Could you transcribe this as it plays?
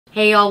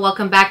Hey y'all,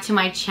 welcome back to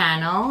my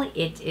channel.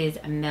 It is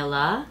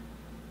Mila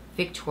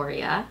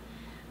Victoria.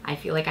 I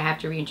feel like I have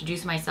to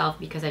reintroduce myself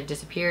because I've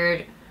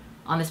disappeared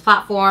on this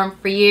platform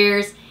for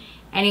years.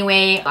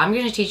 Anyway, I'm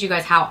going to teach you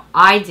guys how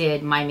I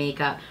did my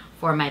makeup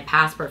for my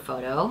passport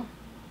photo,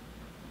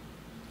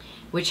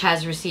 which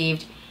has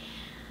received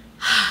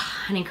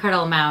an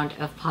incredible amount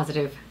of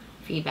positive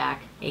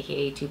feedback,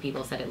 aka 2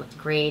 people said it looked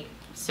great.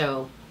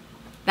 So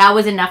that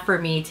was enough for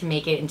me to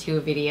make it into a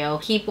video.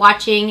 Keep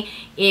watching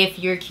if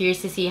you're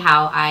curious to see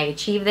how I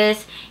achieve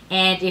this.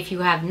 And if you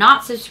have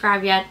not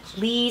subscribed yet,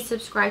 please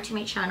subscribe to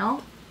my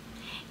channel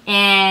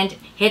and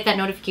hit that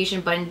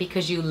notification button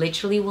because you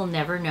literally will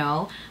never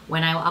know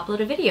when I will upload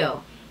a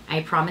video.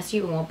 I promise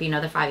you it won't be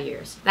another 5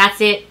 years.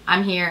 That's it.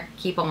 I'm here.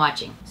 Keep on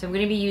watching. So I'm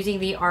going to be using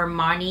the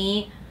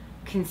Armani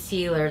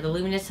concealer, the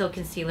Luminous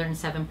Concealer in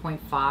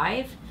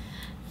 7.5.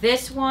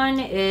 This one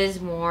is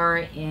more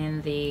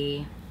in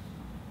the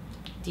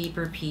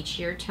deeper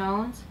peachier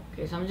tones.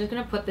 Okay, so I'm just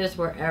gonna put this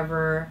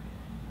wherever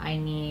I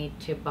need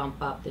to bump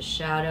up the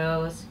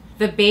shadows.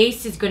 The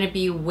base is gonna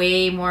be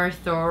way more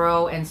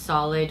thorough and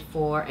solid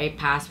for a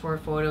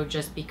passport photo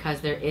just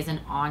because there is an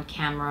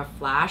on-camera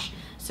flash,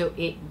 so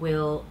it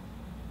will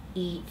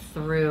eat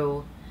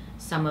through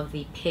some of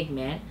the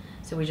pigment.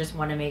 So we just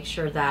want to make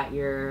sure that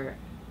your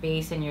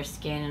base and your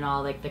skin and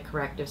all like the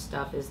corrective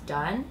stuff is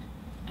done.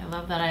 I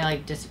love that I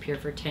like disappeared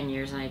for 10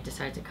 years and I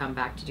decided to come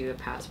back to do a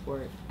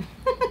passport.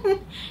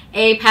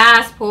 A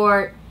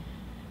passport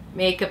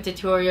makeup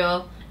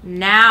tutorial.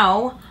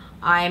 Now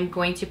I'm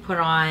going to put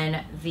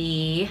on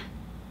the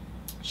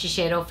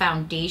Shiseido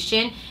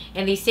foundation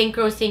and the Sync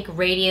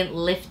Radiant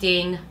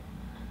Lifting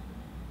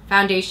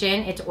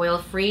Foundation. It's oil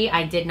free.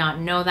 I did not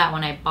know that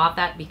when I bought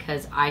that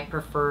because I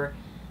prefer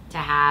to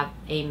have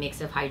a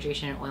mix of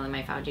hydration and oil in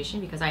my foundation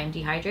because I am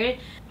dehydrated.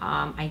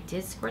 I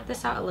did squirt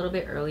this out a little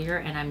bit earlier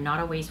and I'm not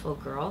a wasteful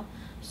girl,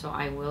 so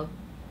I will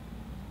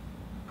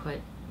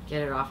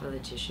get it off of the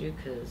tissue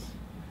because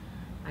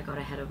I got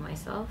ahead of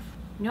myself.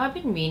 You know, I've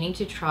been meaning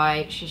to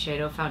try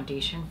Shiseido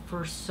foundation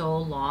for so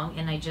long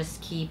and I just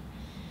keep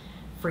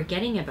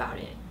forgetting about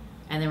it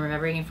and then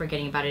remembering and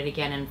forgetting about it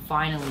again, and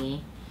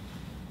finally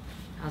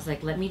I was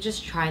like, let me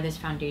just try this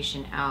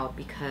foundation out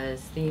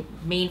because the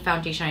main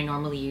foundation I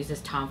normally use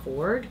is Tom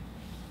Ford.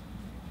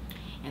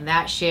 And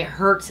that shit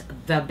hurts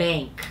the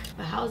bank.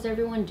 But how's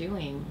everyone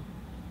doing?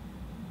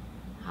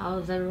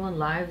 How's everyone's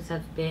lives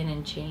have been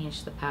and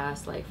changed the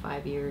past like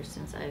 5 years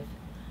since I've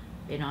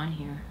been on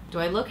here? Do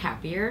I look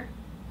happier?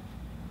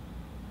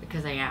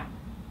 Because I am.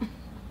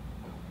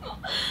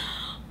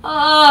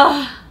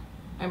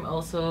 I'm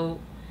also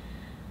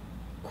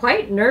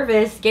quite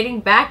nervous getting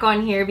back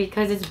on here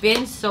because it's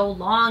been so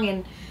long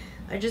and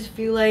I just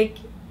feel like,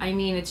 I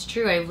mean, it's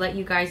true, I've let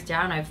you guys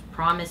down. I've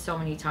promised so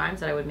many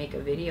times that I would make a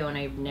video and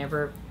I've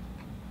never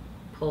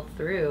pulled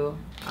through,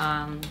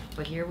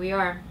 but here we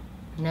are.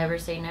 Never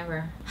say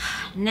never.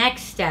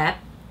 Next step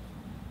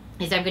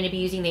is I'm going to be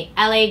using the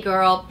LA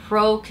Girl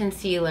Pro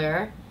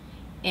Concealer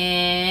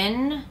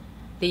in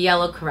the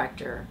yellow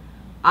corrector.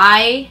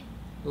 I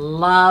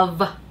love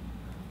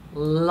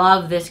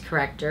this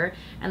corrector,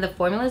 and the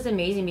formula is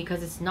amazing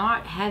because it's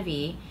not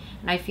heavy,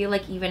 and I feel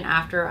like even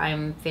after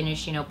I'm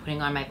finished, you know,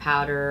 putting on my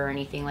powder or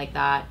anything like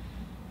that,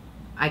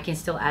 I can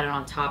still add it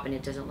on top and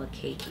it doesn't look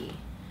cakey.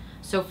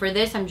 So for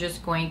this, I'm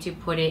just going to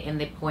put it in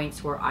the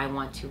points where I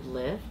want to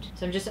lift.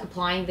 So I'm just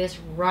applying this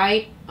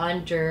right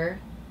under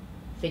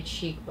the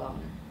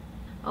cheekbone.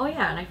 Oh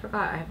yeah, and I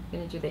forgot, I'm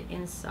gonna do the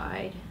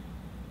inside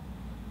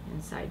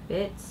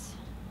bits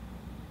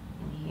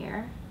in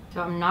here.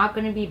 So I'm not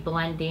going to be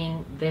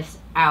blending this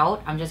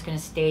out. I'm just going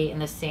to stay in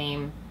the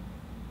same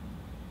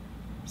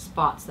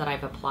spots that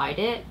I've applied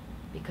it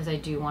because I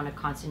do want to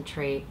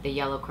concentrate the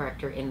yellow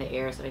corrector in the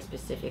areas that I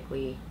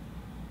specifically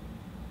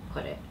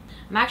put it.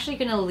 I'm actually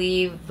going to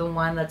leave the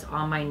one that's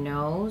on my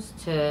nose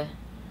to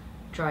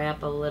dry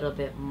up a little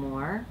bit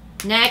more.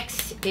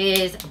 Next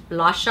is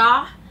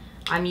blusher.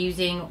 I'm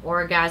using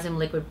Orgasm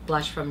Liquid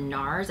Blush from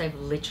NARS. I've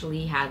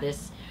literally had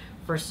this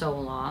for so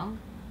long.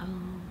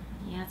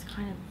 Yeah, it's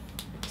kind of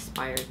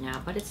expired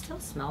now, but it still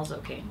smells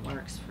okay and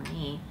works for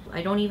me.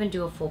 I don't even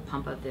do a full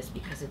pump of this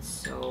because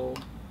it's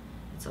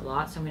a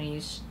lot, so I'm going to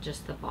use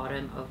just the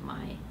bottom of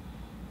my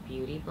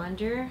beauty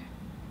blender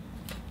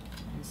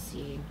and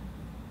see.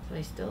 So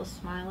I still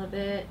smile a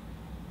bit.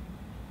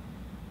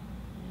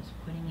 I'm just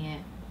putting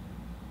it.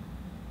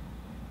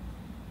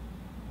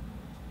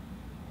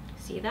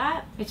 See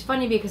that? It's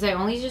funny because I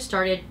only just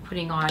started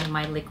putting on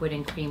my liquid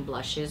and cream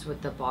blushes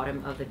with the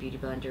bottom of the beauty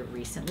blender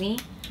recently.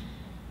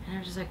 And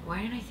I'm just like,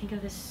 why didn't I think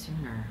of this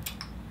sooner?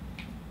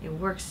 It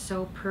works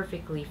so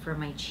perfectly for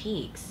my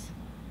cheeks.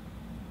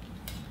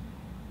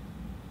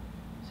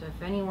 So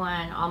if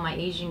anyone, all my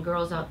Asian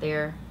girls out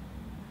there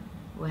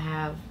who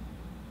have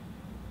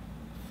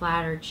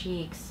flatter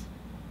cheeks,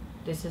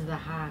 this is the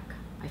hack.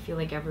 I feel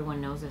like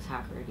everyone knows this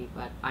hack already,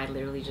 but I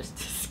literally just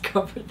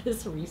discovered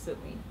this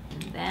recently.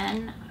 And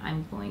then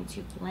I'm going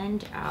to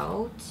blend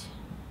out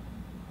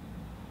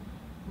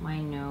my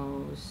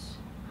nose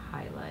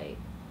highlight.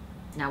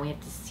 Now we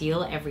have to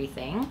seal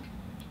everything.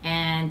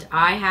 And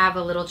I have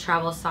a little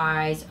travel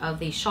size of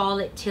the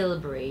Charlotte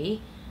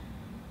Tilbury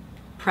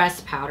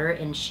pressed powder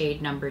in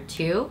shade number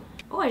 2.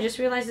 Oh, I just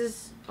realized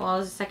this. Oh,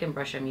 this is the second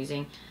brush I'm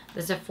using.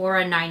 The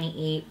Sephora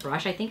 98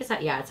 brush. I think it's a,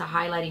 yeah, it's a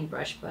highlighting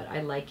brush, but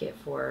I like it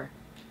for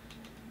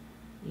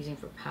using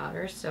for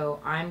powder. So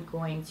I'm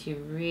going to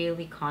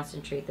really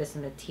concentrate this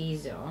in the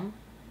T-zone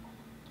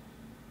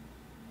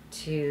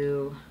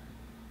to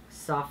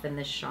soften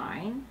the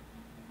shine.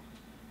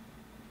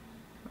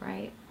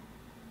 Right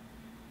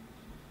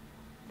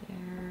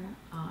there.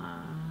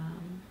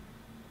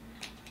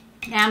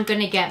 Now I'm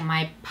gonna get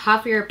my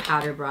puffier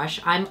powder brush.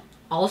 I'm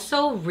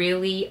also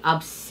really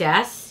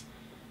obsessed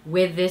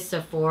with this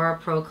Sephora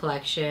Pro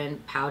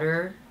Collection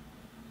powder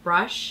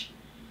brush.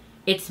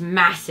 It's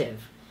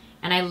massive.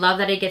 And I love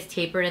that it gets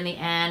tapered in the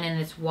end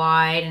and it's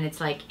wide and it's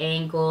like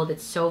angled.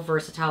 It's so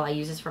versatile. I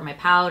use this for my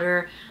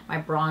powder,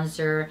 my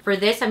bronzer. For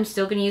this, I'm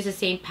still gonna use the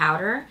same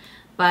powder,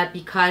 but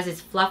because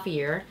it's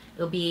fluffier,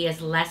 it'll be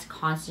as less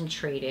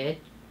concentrated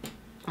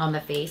on the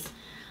face.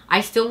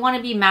 I still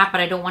wanna be matte, but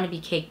I don't wanna be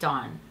caked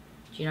on.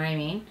 Do you know what I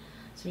mean?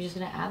 So I'm just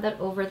gonna add that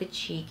over the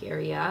cheek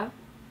area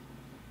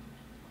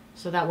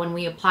so that when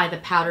we apply the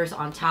powders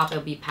on top,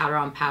 it'll be powder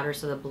on powder,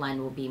 so the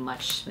blend will be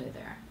much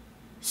smoother.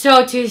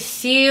 So to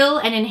seal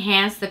and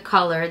enhance the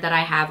color that I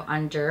have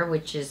under,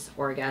 which is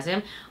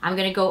Orgasm, I'm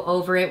going to go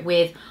over it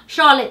with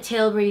Charlotte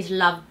Tilbury's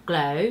Love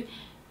Glow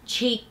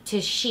Cheek to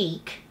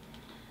Chic.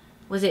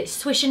 Was it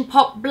Swish and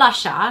Pop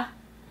Blusher?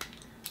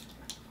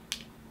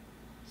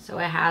 So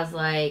it has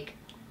like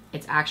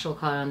its actual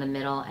color in the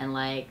middle and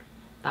like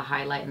the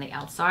highlight on the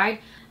outside.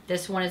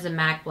 This one is a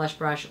MAC Blush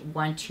Brush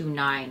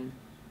 129.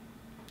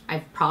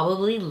 I've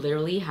probably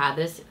literally had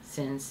this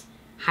since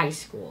high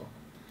school.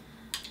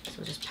 So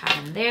we'll just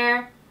pat in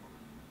there,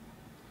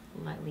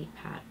 lightly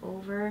pat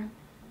over.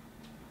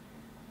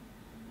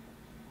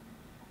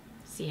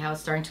 See how it's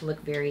starting to look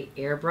very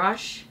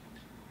airbrush?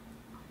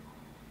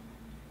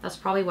 That's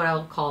probably what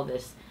I'll call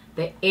this.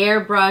 The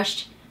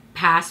airbrushed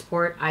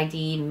passport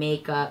ID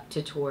makeup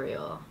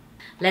tutorial.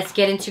 Let's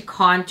get into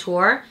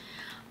contour.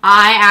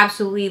 I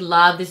absolutely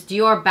love this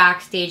Dior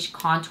Backstage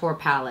contour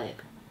palette.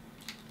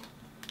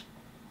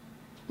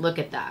 Look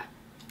at that.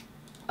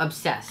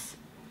 Obsessed.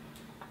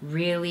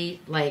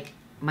 Really like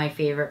my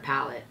favorite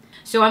palette.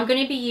 So I'm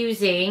going to be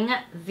using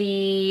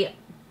the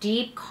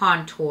deep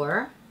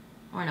contour,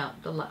 or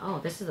no,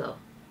 this is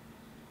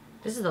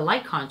the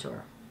light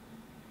contour.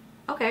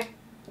 Okay,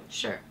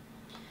 sure.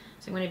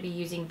 So I'm going to be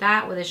using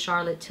that with a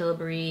Charlotte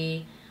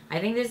Tilbury. I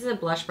think this is a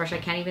blush brush. I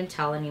can't even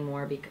tell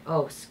anymore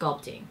because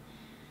sculpting.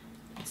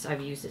 So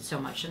I've used it so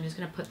much. I'm just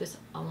going to put this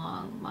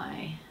along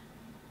my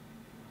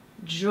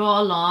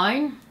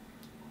jawline,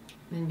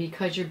 and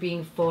because you're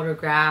being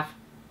photographed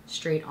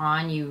straight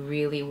on, you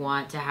really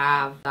want to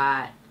have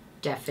that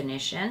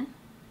definition.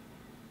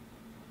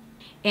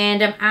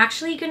 And I'm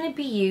actually going to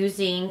be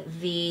using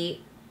the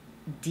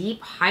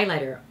deep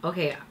highlighter.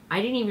 Okay,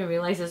 I didn't even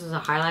realize this was a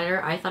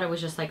highlighter. I thought it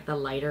was just like the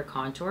lighter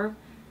contour,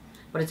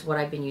 but it's what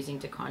I've been using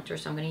to contour.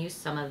 So I'm going to use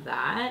some of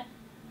that.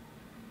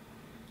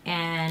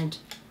 And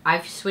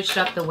I've switched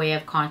up the way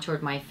I've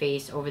contoured my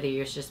face over the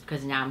years just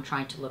because now I'm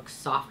trying to look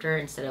softer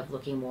instead of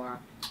looking more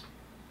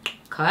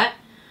cut.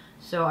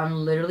 So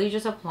I'm literally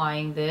just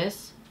applying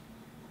this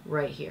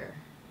right here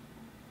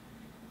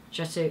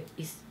just to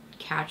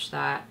catch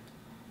that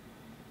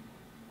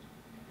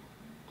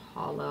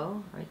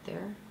hollow right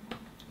there.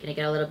 Gonna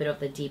get a little bit of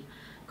the deep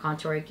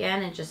contour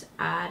again and just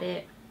add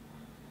it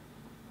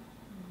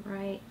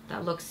right.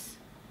 That looks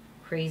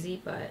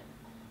crazy, but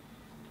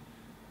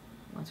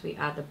once we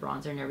add the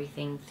bronzer and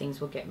everything, things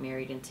will get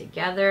married in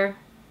together.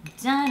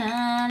 Da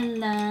 -la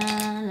 -la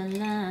 -la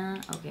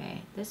 -la.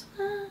 Okay, this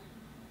one?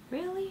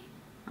 Really?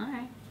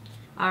 Alright.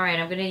 Alright,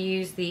 I'm going to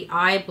use the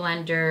eye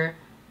blender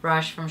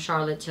brush from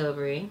Charlotte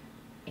Tilbury.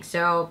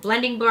 So,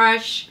 blending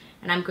brush,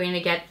 and I'm going to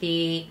get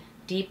the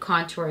deep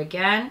contour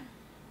again.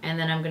 And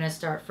then I'm going to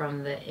start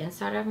from the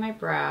inside of my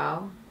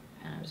brow,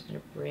 and I'm just going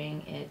to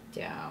bring it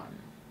down.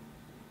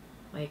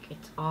 Like,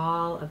 it's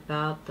all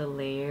about the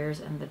layers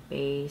and the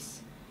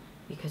base,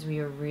 because we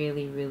are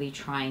really, really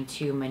trying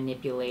to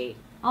manipulate.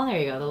 Oh, there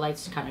you go. The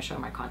light's kind of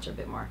showing my contour a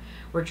bit more.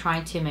 We're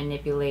trying to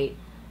manipulate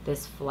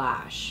this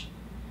flash.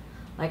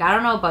 Like, I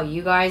don't know about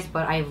you guys,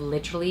 but I've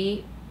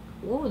literally,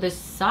 ooh, the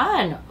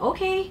sun.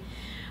 Okay.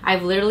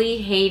 I've literally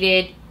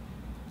hated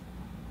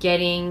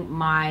getting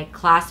my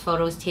class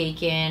photos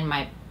taken,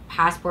 my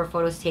passport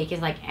photos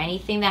taken, like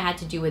anything that had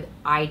to do with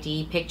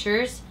ID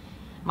pictures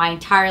my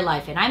entire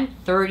life. And I'm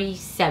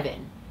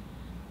 37.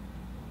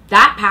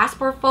 That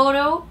passport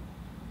photo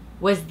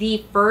was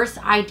the first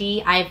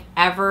ID I've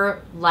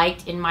ever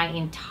liked in my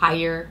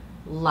entire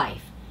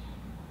life.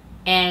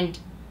 And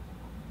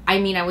I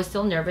mean, I was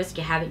still nervous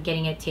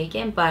getting it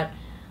taken, but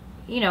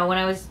you know, when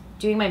I was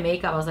doing my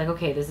makeup, I was like,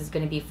 okay, this is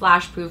going to be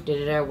flash proof,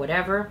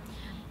 whatever.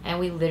 And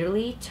we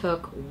literally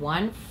took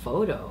one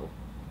photo,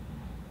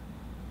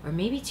 or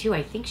maybe two.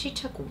 I think she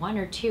took one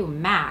or two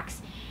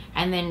max.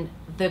 And then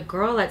the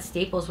girl at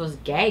Staples was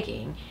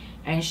gagging,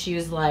 and she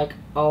was like,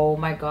 oh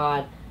my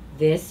God,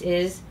 this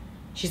is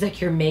She's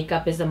like, your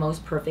makeup is the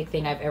most perfect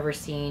thing I've ever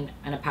seen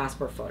in a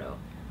passport photo.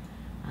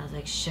 I was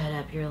like, shut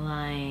up, you're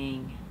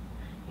lying.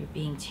 You're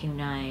being too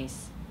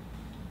nice.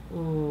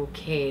 Ooh,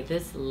 okay,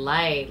 this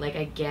light, like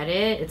I get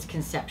it, it's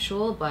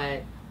conceptual,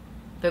 but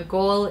the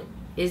goal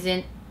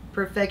isn't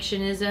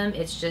perfectionism,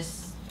 it's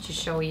just to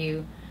show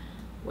you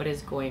what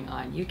is going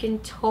on. You can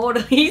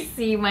totally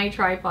see my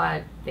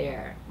tripod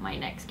there, my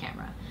next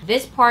camera.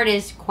 This part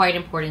is quite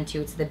important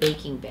too, it's the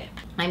baking bit.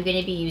 I'm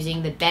gonna be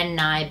using the Ben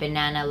Nye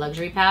Banana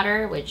Luxury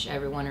Powder, which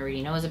everyone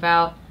already knows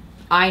about.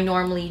 I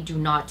normally do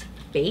not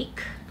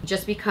bake,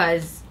 just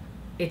because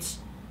it's,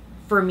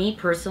 for me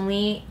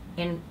personally,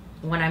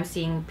 when I'm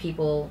seeing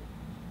people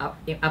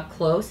up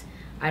close,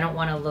 I don't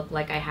wanna look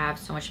like I have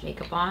so much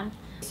makeup on.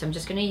 So I'm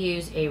just gonna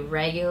use a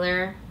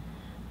regular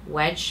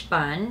wedge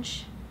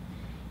sponge,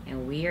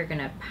 and we are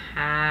gonna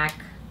pack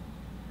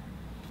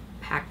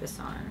this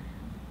on.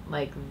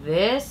 Like,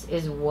 this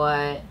is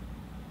what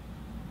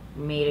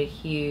made a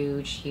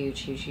huge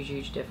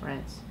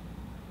difference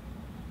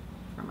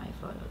for my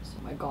photos.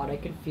 Oh my god, I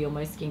can feel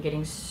my skin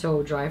getting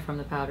so dry from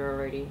the powder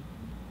already.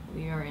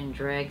 We are in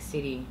drag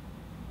city.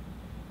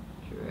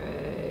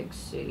 Drag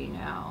city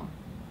now.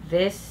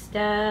 This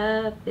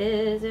step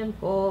is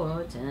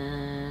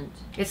important.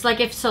 It's like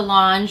if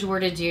Solange were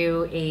to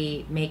do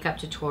a makeup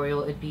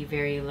tutorial, it'd be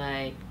very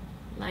like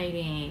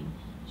lighting,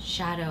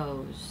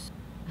 shadows.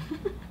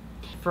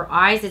 For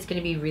eyes, it's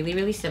gonna be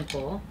really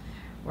simple.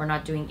 We're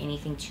not doing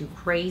anything too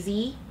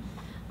crazy.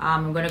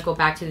 I'm gonna go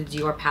back to the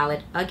Dior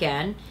palette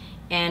again,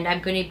 and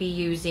I'm gonna be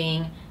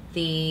using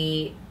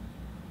the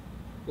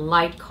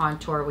light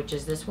contour, which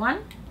is this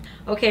one.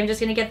 Okay, I'm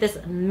just gonna get this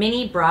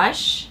mini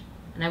brush,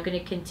 and I'm gonna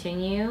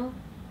continue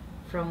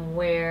from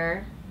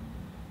where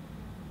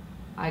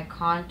I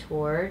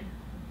contoured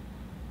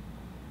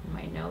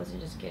my nose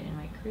and just get in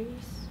my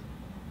crease.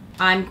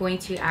 I'm going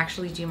to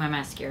actually do my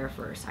mascara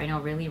first. I know,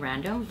 really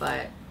random,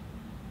 but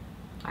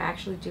I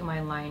actually do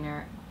my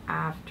liner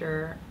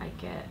after I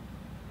get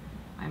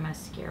my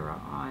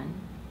mascara on.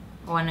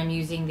 Oh, and I'm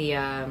using the,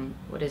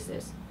 what is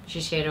this?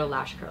 Shiseido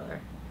Lash Curler.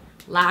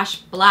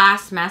 Lash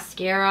Blast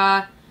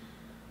Mascara.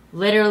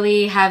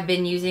 Literally have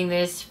been using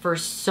this for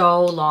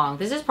so long.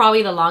 This is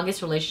probably the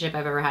longest relationship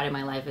I've ever had in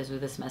my life, is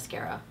with this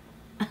mascara.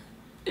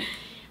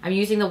 I'm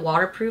using the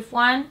waterproof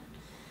one.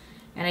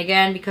 And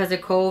again, because of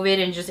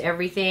COVID and just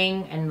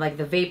everything, and like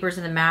the vapors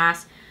and the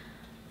mask,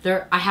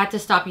 I had to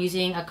stop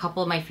using a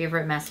couple of my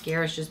favorite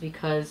mascaras just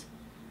because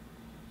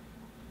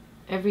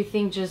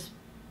everything just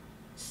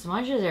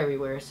smudges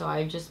everywhere. So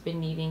I've just been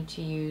needing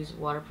to use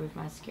waterproof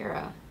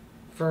mascara.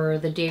 For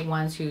the day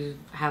ones who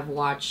have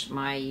watched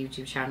my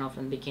YouTube channel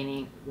from the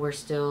beginning, we're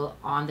still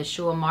on the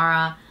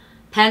uemura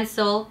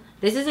pencil.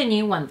 This is a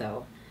new one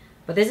though,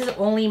 but this is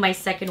only my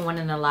second one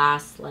in the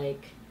last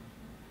like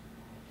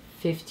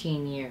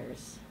 15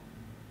 years.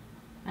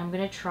 I'm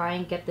gonna try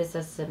and get this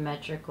as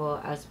symmetrical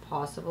as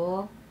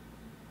possible,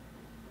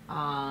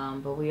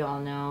 but we all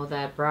know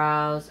that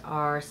brows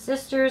are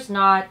sisters,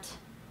 not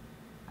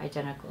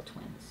identical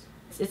twins.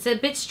 It's a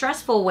bit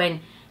stressful when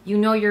you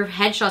know your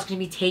headshot's gonna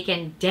be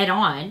taken dead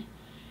on,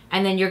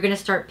 and then you're gonna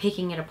start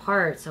picking it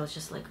apart. So it's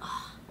just like,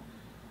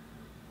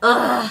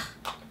 ugh.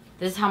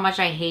 This is how much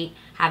I hate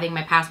having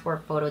my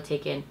passport photo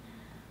taken.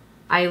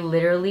 I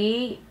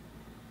literally,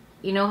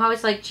 you know how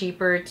it's like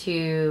cheaper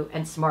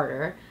and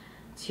smarter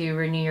to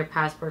renew your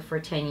passport for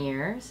 10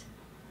 years?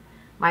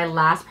 My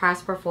last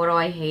passport photo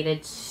I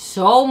hated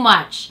so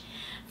much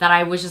that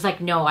I was just like,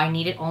 no, I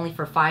need it only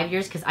for 5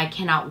 years because I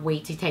cannot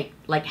wait to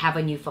have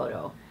a new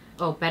photo.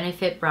 Oh,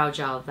 Benefit Brow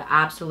Gel, the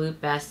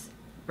absolute best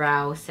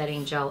brow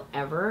setting gel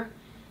ever.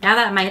 Now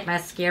that my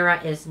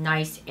mascara is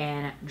nice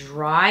and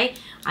dry,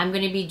 I'm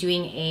going to be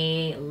doing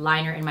a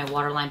liner in my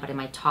waterline, but in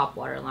my top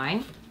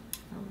waterline.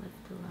 I'll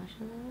lift the lash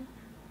a little.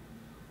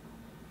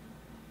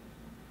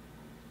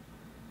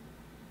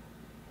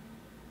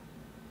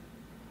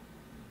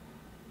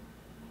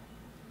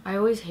 I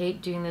always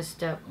hate doing this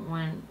step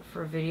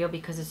for video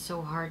because it's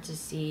so hard to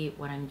see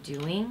what I'm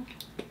doing.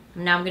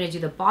 Now I'm going to do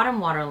the bottom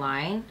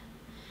waterline.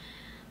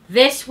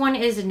 This one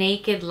is a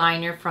naked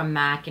liner from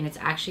MAC, and it's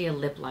actually a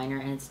lip liner,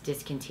 and it's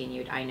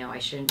discontinued. I know I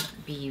shouldn't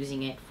be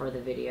using it for the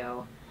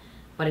video,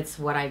 but it's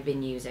what I've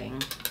been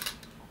using.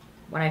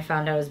 When I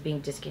found out it was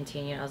being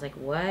discontinued, I was like,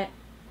 what?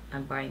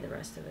 I'm buying the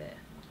rest of it.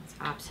 It's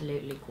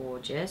absolutely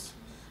gorgeous.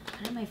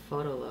 How did my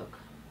photo look?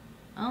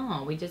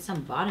 Oh, we did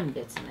some bottom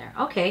bits in there.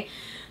 Okay,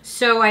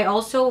 so I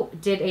also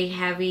did a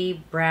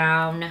heavy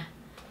brown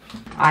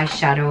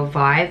eyeshadow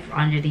vibe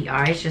under the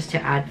eyes just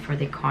to add for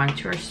the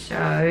contour.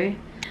 So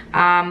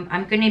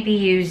I'm going to be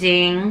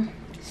using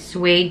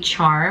Suede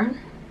Charm.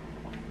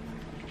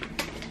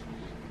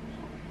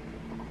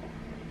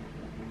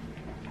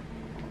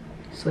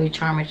 Suede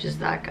Charm, which is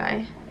that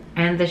guy.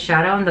 And the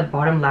shadow on the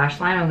bottom lash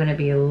line, I'm going to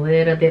be a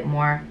little bit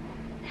more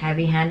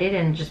heavy-handed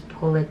and just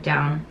pull it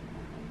down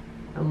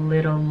a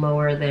little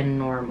lower than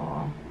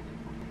normal.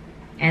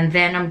 And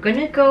then I'm going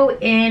to go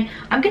in,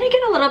 I'm going to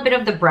get a little bit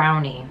of the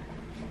brownie.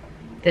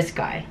 This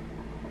guy.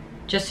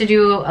 Just to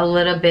do a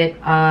little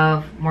bit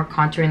of more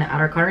contour in the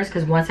outer corners,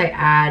 because once I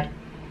add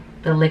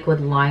the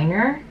liquid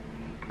liner.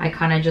 I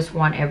kind of just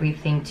want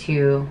everything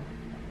to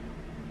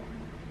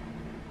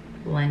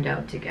blend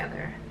out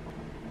together.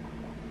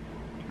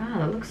 Wow,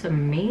 that looks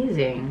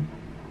amazing.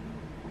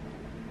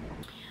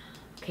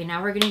 Okay,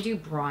 now we're gonna do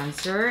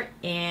bronzer,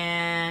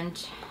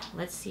 and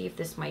let's see if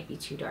this might be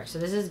too dark. So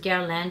this is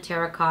Guerlain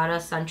Terracotta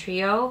Sun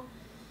Trio.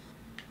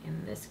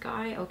 And this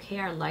guy, okay,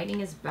 our lighting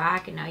is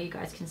back, and now you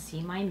guys can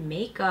see my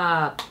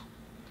makeup.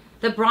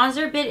 The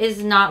bronzer bit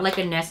is not like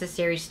a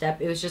necessary step.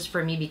 It was just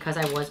for me because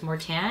I was more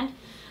tanned.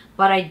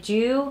 But I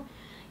do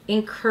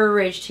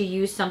encourage to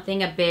use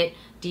something a bit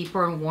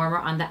deeper and warmer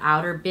on the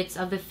outer bits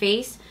of the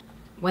face.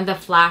 When the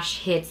flash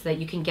hits, that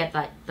you can get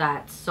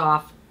that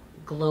soft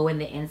glow in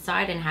the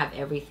inside and have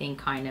everything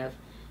kind of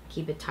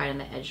keep it tight on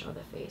the edge of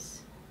the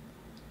face.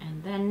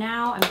 And then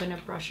now I'm gonna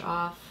brush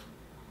off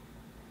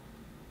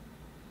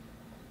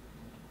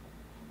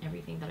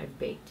everything that I've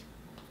baked.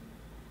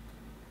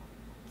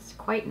 It's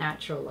quite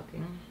natural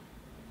looking.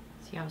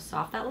 See how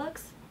soft that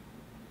looks?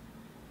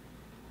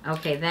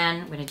 Okay,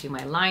 then I'm gonna do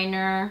my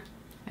liner.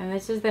 And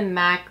this is the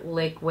MAC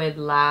Liquid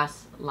Lash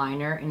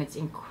Liner, and it's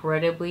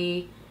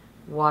incredibly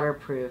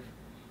waterproof.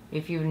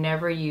 If you've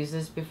never used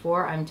this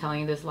before, I'm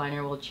telling you, this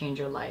liner will change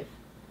your life.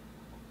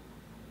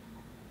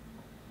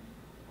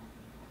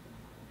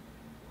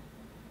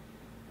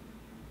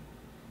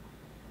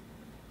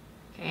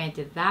 Okay, I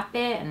did that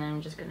bit, and then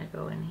I'm just gonna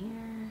go in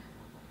here.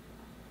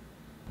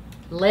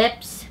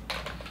 Lips,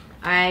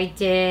 I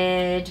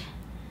did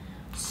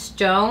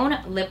Stone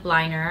Lip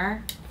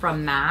Liner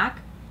from MAC.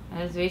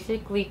 And it's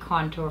basically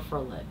contour for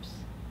lips.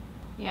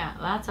 Yeah,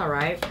 that's all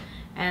right.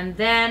 And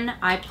then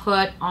I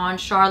put on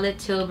Charlotte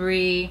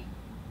Tilbury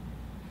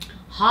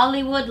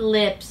Hollywood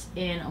Lips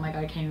in, oh my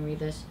god, I can't even read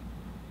this.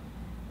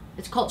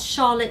 It's called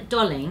Charlotte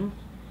Darling.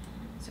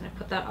 So I'm gonna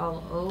put that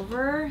all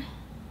over.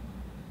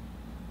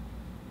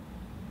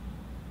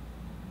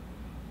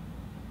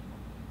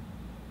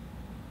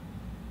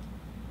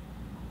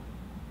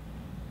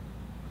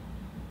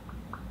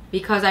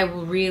 Because I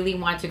really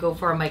want to go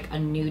for like a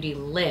nudie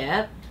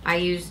lip, I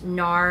used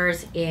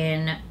NARS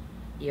in,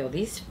 yo,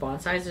 these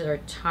font sizes are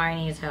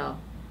tiny as hell.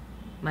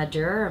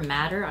 Madere or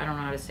Madder, I don't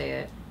know how to say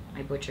it.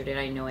 I butchered it,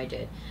 I know I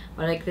did.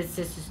 But like this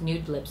is just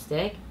nude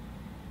lipstick.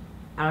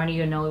 I don't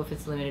even know if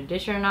it's limited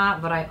edition or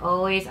not, but I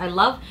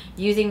love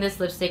using this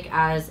lipstick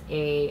as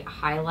a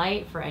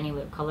highlight for any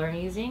lip color I'm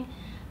using.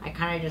 I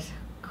kind of just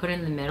put it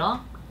in the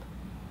middle,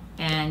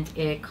 and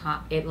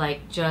it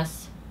like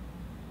just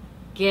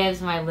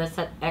gives my lips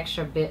that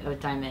extra bit of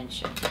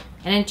dimension.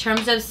 And in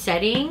terms of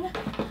setting,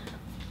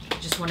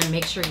 just want to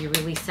make sure you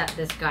really set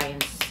this guy in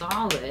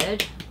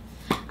solid.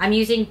 I'm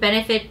using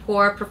Benefit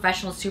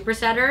pore-fessional super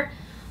setter.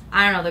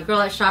 I don't know, the girl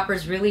at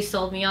Shoppers really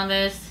sold me on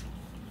this.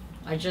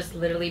 I just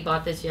literally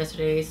bought this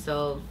yesterday,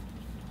 so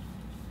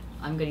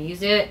I'm gonna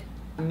use it.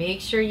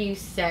 Make sure you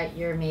set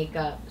your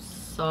makeup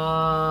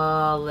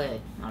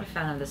solid. I'm not a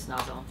fan of this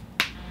nozzle.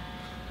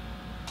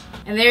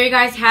 And there you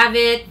guys have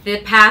it,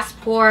 the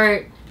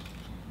passport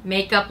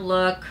makeup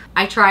look.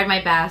 I tried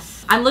my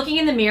best. I'm looking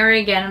in the mirror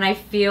again, and I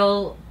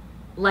feel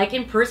like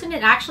in person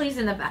it actually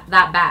isn't that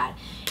bad.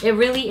 It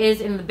really is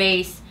in the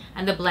base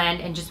and the blend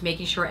and just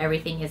making sure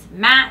everything is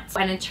matte.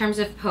 And in terms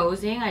of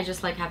posing, I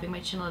just like having my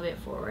chin a little bit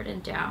forward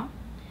and down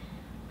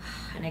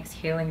and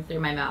exhaling through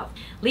my mouth.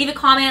 Leave a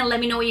comment,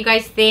 let me know what you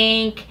guys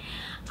think.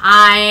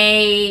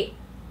 I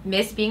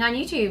miss being on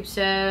YouTube,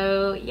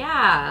 so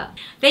yeah.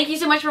 Thank you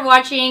so much for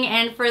watching,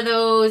 and for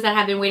those that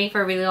have been waiting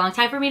for a really long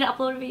time for me to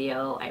upload a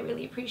video, I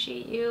really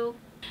appreciate you.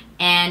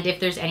 And if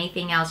there's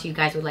anything else you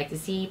guys would like to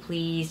see,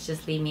 please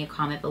just leave me a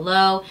comment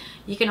below.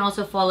 You can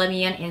also follow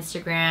me on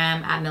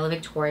Instagram at Milla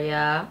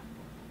Victoria.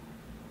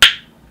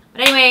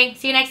 But anyway,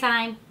 see you next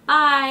time.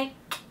 Bye.